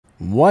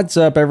What's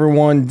up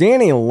everyone,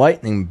 Danny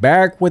Lightning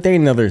back with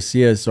another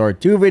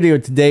CSR2 video.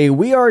 Today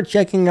we are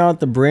checking out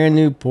the brand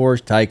new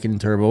Porsche Tycan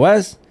Turbo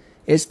S.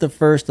 It's the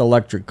first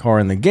electric car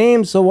in the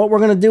game, so what we're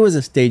going to do is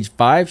a stage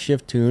 5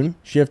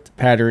 shift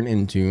pattern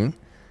in tune,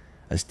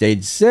 a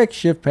stage 6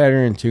 shift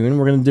pattern in tune.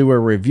 We're going to do a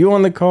review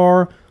on the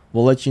car.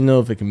 We'll let you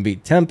know if it can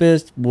beat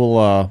Tempest.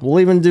 We'll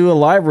even do a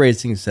live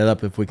racing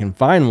setup if we can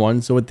find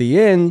one. So at the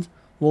end,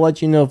 we'll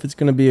let you know if it's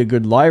going to be a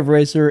good live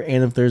racer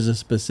and if there's a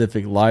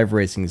specific live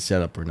racing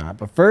setup or not.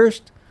 But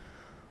first,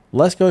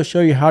 let's go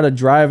show you how to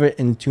drive it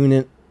and tune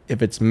it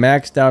if it's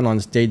maxed out on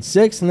stage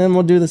 6, and then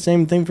we'll do the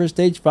same thing for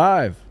stage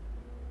 5.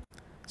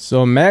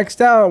 So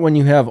maxed out, when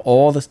you have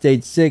all the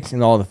stage 6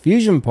 and all the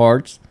fusion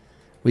parts,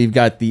 we've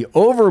got the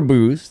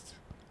overboost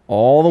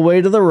all the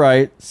way to the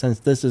right. Since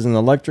this is an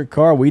electric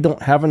car, we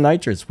don't have a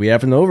nitrous, we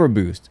have an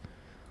overboost.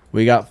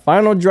 We got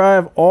final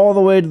drive all the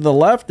way to the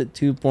left at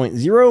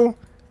 2.0.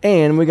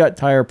 And we got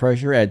tire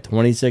pressure at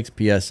 26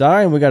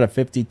 psi, and we got a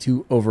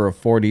 52 over a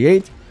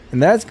 48,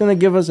 and that's going to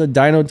give us a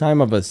dyno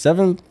time of a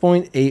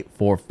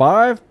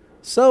 7.845.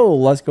 So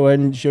let's go ahead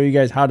and show you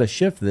guys how to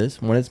shift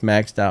this when it's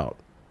maxed out.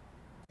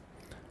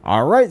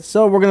 Alright,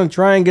 so we're going to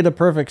try and get a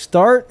perfect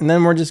start, and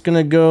then we're just going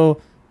to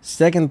go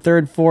second,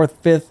 third, fourth,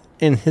 fifth,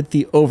 and hit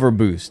the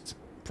overboost.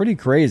 Pretty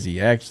crazy,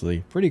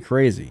 actually. Pretty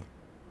crazy.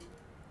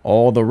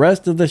 All the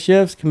rest of the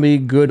shifts can be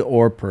good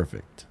or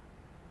perfect.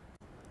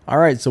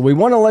 Alright, so we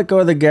want to let go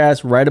of the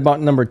gas right about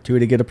number 2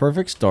 to get a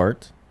perfect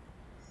start.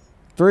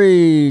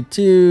 3,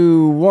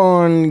 2,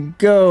 1,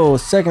 go.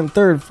 Second,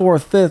 third,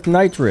 fourth, fifth,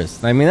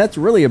 nitrous. I mean, that's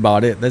really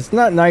about it. That's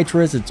not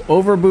nitrous, it's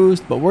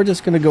overboost, but we're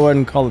just going to go ahead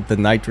and call it the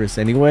nitrous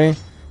anyway.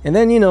 And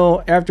then, you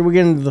know, after we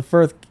get into the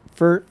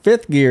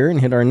fifth gear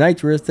and hit our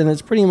nitrous, then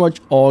it's pretty much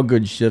all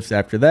good shifts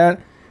after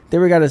that. There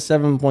we got a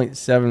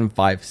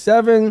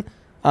 7.757.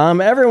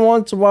 Every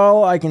once in a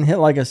while I can hit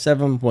like a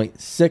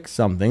 7.6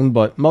 something,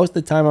 but most of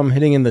the time I'm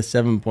hitting in the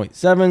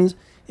 7.7s.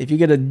 If you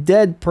get a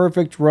dead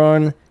perfect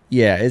run,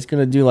 yeah, it's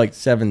going to do like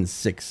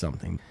 7.6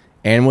 something.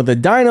 And with a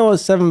dyno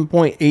of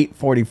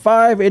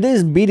 7.845, it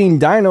is beating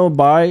dyno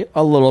by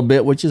a little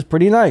bit, which is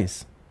pretty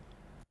nice.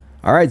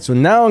 Alright, so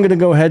now I'm going to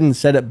go ahead and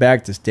set it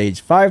back to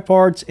stage 5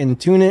 parts and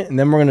tune it, and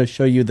then we're going to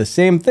show you the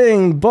same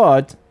thing,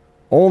 but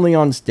only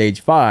on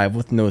stage 5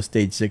 with no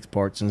stage 6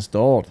 parts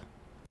installed.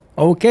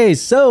 Okay,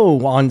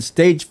 so on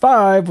stage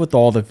 5 with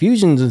all the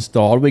fusions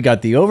installed, we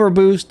got the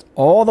overboost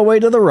all the way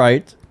to the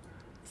right,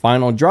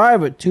 final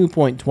drive at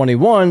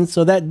 2.21,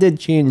 so that did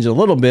change a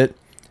little bit,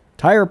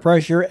 tire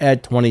pressure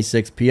at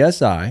 26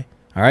 psi.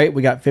 Alright,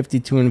 we got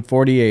 52 and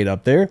 48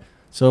 up there,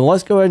 so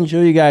let's go ahead and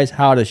show you guys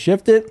how to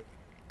shift it.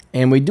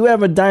 And we do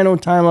have a dyno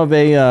time of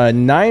a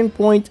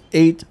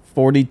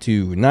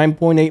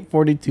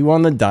 9.842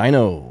 on the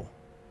dyno.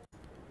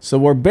 So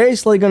we're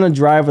basically going to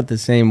drive it the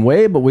same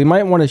way, but we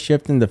might want to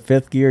shift into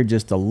 5th gear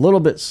just a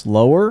little bit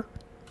slower.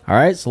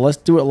 Alright, so let's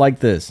do it like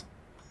this.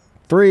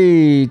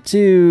 3,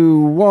 2,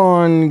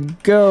 1,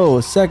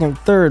 go. Second,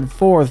 third,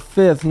 fourth,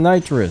 fifth,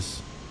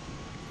 nitrous.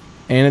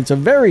 And it's a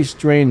very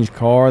strange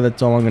car,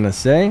 that's all I'm going to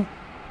say.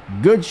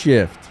 Good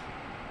shift.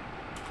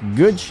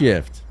 Good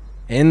shift.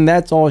 And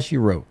that's all she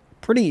wrote.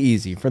 Pretty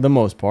easy for the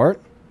most part.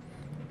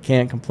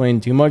 Can't complain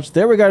too much.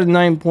 There we got a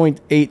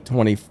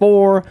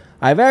 9.824.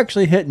 I've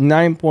actually hit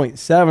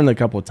 9.7 a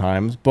couple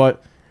times,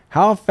 but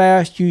how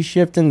fast you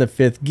shift into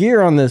 5th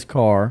gear on this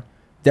car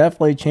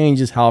definitely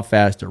changes how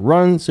fast it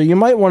runs. So you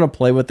might want to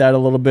play with that a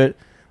little bit.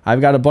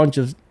 I've got a bunch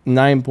of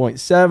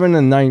 9.7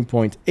 and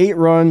 9.8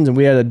 runs, and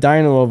we had a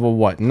dyno of a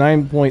what,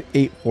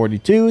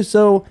 9.842.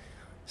 So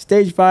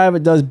stage 5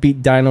 it does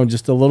beat dyno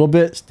just a little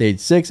bit. Stage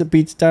 6 it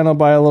beats dyno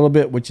by a little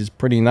bit, which is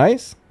pretty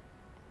nice.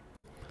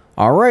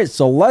 Alright,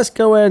 so let's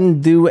go ahead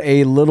and do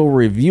a little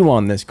review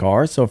on this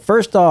car. So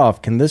first off,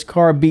 can this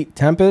car beat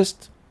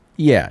Tempest?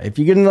 Yeah, if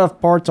you get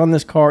enough parts on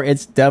this car,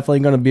 it's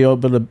definitely going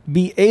to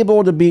be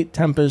able to beat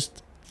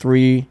Tempest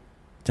 3,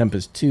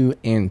 Tempest 2,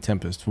 and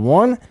Tempest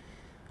 1.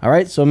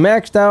 Alright, so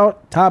maxed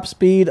out, top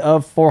speed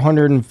of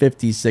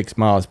 456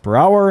 miles per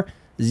hour,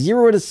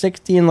 0 to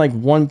 60 in like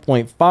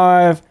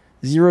 1.5,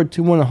 0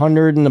 to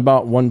 100 in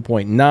about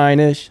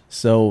 1.9-ish.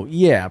 So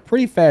yeah,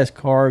 pretty fast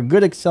car,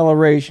 good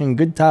acceleration,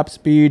 good top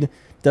speed,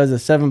 does a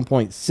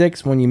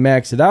 7.6 when you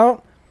max it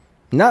out.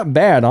 Not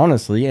bad,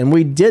 honestly, and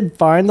we did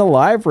find a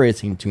live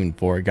racing tune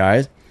for it,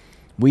 guys.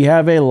 We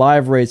have a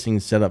live racing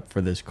setup for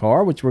this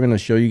car, which we're going to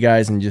show you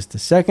guys in just a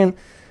second.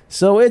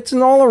 So it's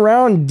an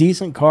all-around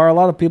decent car. A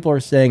lot of people are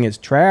saying it's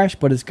trash,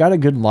 but it's got a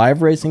good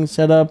live racing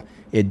setup.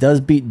 It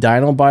does beat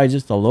dyno by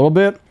just a little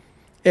bit.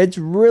 It's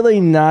really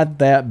not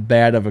that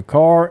bad of a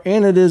car,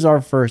 and it is our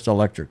first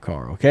electric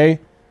car, okay?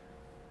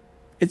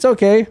 It's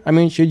okay. I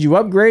mean, should you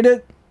upgrade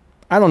it?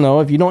 I don't know.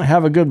 If you don't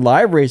have a good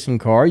live racing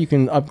car, you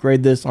can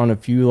upgrade this on a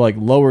few like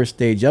lower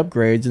stage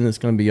upgrades, and it's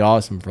going to be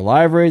awesome for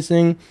live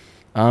racing.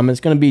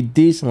 It's going to be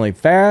decently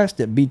fast.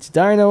 It beats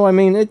dyno. I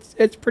mean,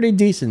 it's pretty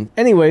decent.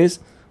 Anyways,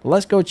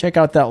 let's go check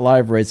out that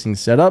live racing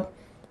setup.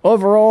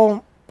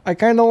 Overall, I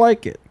kind of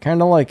like it.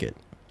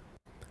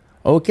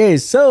 Okay,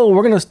 so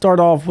we're going to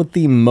start off with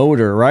the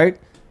motor, right?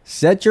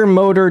 Set your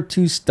motor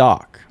to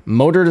stock.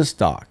 Motor to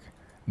stock.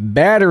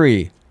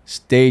 Battery,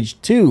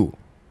 stage 2.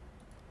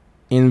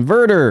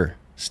 Inverter,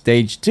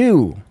 stage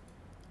 2.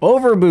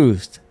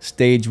 Overboost,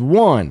 stage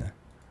 1.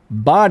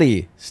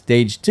 Body,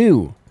 stage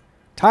 2.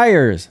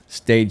 Tires,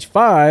 stage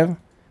 5.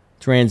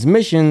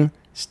 Transmission,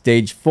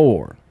 stage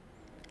 4.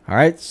 All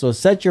right, so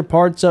set your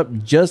parts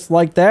up just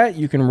like that.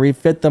 You can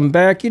refit them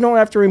back. You don't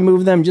have to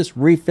remove them, just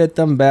refit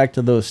them back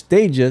to those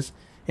stages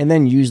and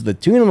then use the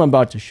tune I'm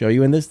about to show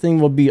you, and this thing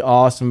will be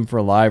awesome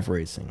for live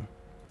racing.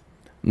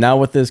 Now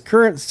with this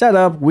current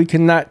setup, we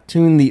cannot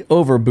tune the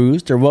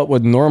overboost, or what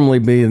would normally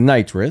be the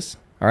nitrous.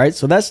 All right,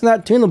 so that's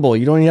not tunable.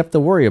 You don't even have to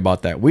worry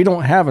about that. We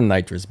don't have a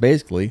nitrous,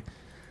 basically.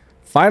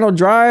 Final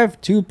drive,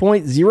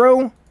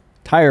 2.0.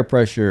 Tire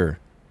pressure,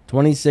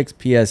 26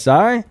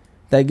 PSI.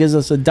 That gives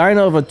us a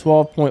dyno of a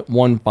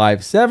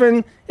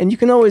 12.157. And you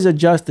can always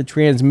adjust the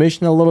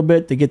transmission a little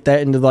bit to get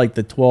that into like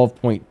the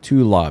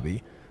 12.2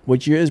 lobby,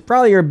 which is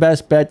probably your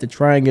best bet to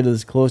try and get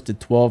as close to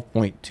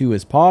 12.2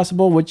 as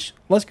possible, which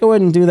let's go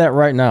ahead and do that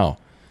right now.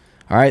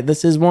 All right,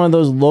 this is one of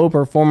those low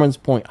performance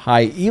point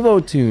high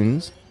Evo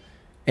tunes.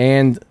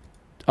 And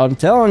I'm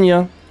telling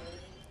you,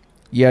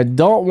 you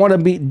don't want to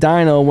beat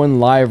dyno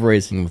when live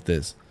racing with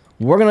this.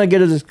 We're going to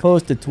get it as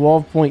close to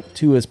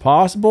 12.2 as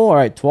possible. All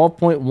right,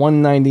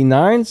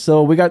 12.199.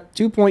 So we got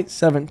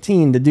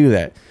 2.17 to do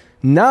that.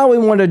 Now we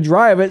want to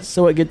drive it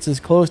so it gets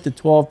as close to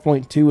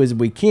 12.2 as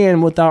we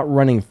can without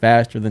running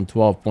faster than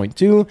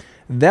 12.2.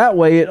 That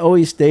way it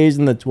always stays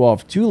in the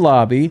 12.2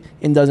 lobby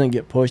and doesn't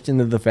get pushed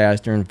into the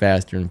faster and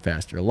faster and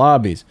faster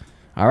lobbies.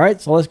 All right,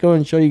 so let's go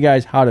and show you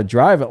guys how to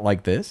drive it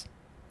like this.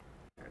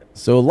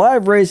 So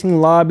live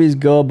racing lobbies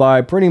go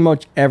by pretty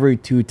much every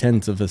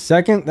 0.2 of a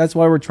second. That's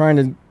why we're trying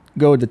to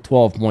go to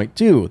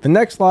 12.2. The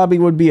next lobby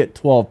would be at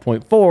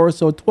 12.4.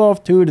 So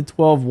 12.2 to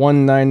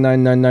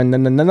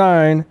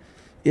 12.1999999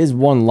 is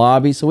one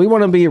lobby. So we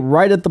want to be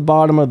right at the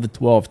bottom of the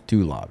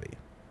 12.2 lobby.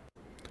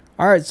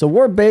 All right, so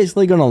we're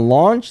basically going to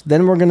launch.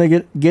 Then we're going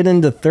to get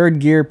into third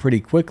gear pretty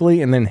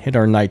quickly and then hit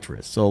our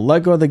nitrous. So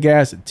let go of the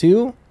gas at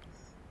 2.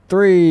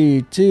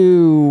 3,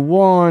 2,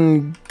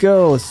 1,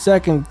 go.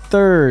 Second,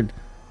 third.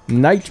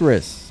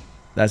 Nitrous.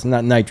 That's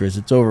not nitrous,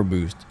 it's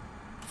overboost.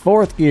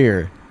 Fourth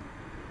gear.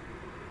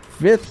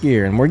 Fifth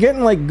gear. And we're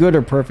getting like good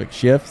or perfect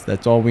shifts.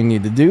 That's all we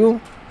need to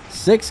do.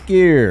 Sixth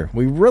gear.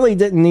 We really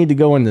didn't need to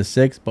go into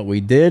 6, but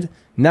we did.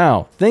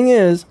 Now, thing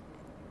is,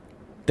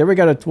 there we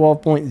got a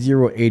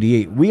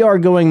 12.088. We are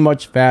going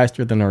much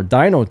faster than our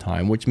dyno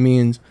time, which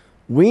means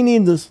we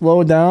need to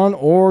slow down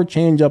or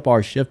change up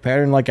our shift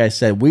pattern. Like I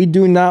said, we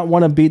do not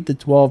want to beat the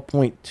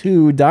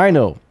 12.2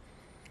 dyno.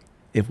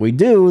 If we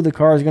do, the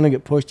car is going to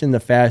get pushed into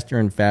faster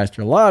and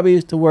faster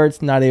lobbies to where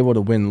it's not able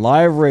to win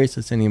live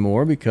races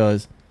anymore,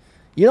 because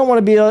you don't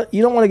want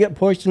to get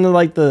pushed into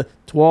like the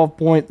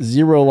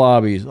 12.0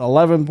 lobbies,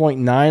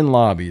 11.9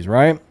 lobbies,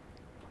 right?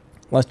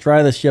 Let's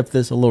try to shift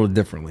this a little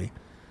differently.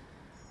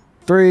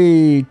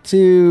 3,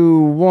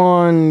 2,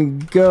 1,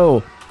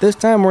 go. This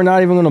time we're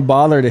not even going to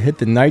bother to hit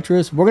the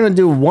nitrous. We're going to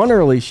do one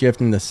early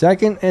shift in the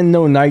second and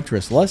no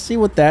nitrous. Let's see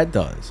what that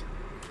does.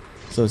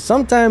 So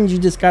sometimes you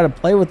just got to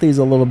play with these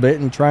a little bit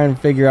and try and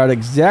figure out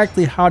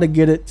exactly how to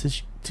get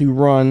it to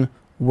run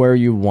where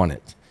you want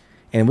it.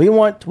 And we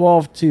want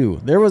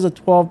 12.2. There was a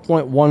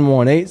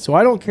 12.118, so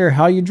I don't care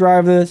how you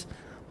drive this.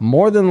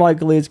 More than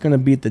likely it's going to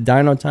beat the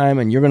dyno time,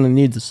 and you're going to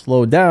need to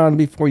slow down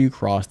before you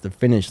cross the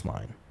finish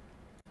line.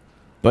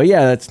 But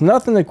yeah, that's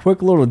nothing a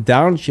quick little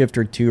downshift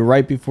or two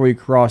right before you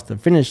cross the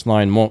finish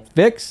line won't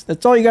fix.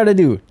 That's all you got to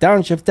do.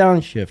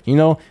 Downshift. You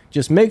know,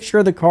 just make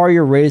sure the car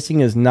you're racing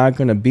is not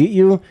going to beat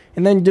you,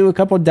 and then do a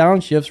couple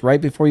downshifts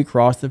right before you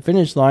cross the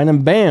finish line,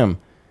 and bam,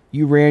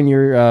 you ran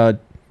your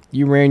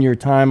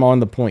time on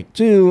the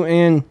 0.2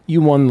 and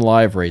you won the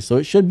live race. So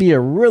it should be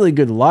a really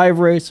good live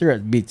racer.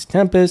 It beats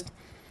Tempest.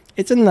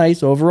 It's a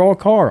nice overall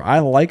car. I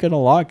like it a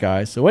lot,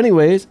 guys. So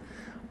anyways,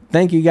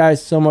 thank you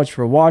guys so much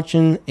for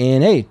watching,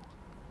 and hey,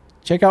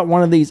 check out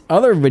one of these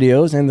other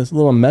videos and this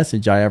little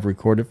message I have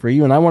recorded for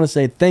you. And I want to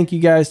say thank you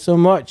guys so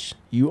much.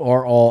 You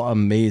are all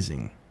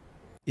amazing.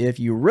 If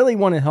you really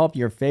want to help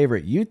your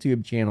favorite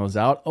YouTube channels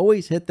out,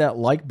 always hit that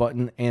like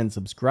button and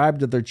subscribe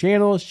to their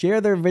channels.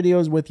 Share their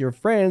videos with your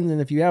friends.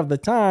 And if you have the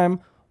time,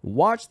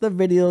 watch the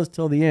videos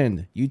till the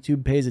end.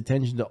 YouTube pays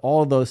attention to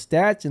all of those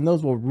stats, and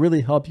those will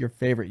really help your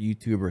favorite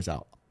YouTubers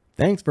out.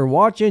 Thanks for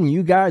watching.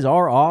 You guys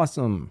are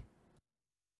awesome.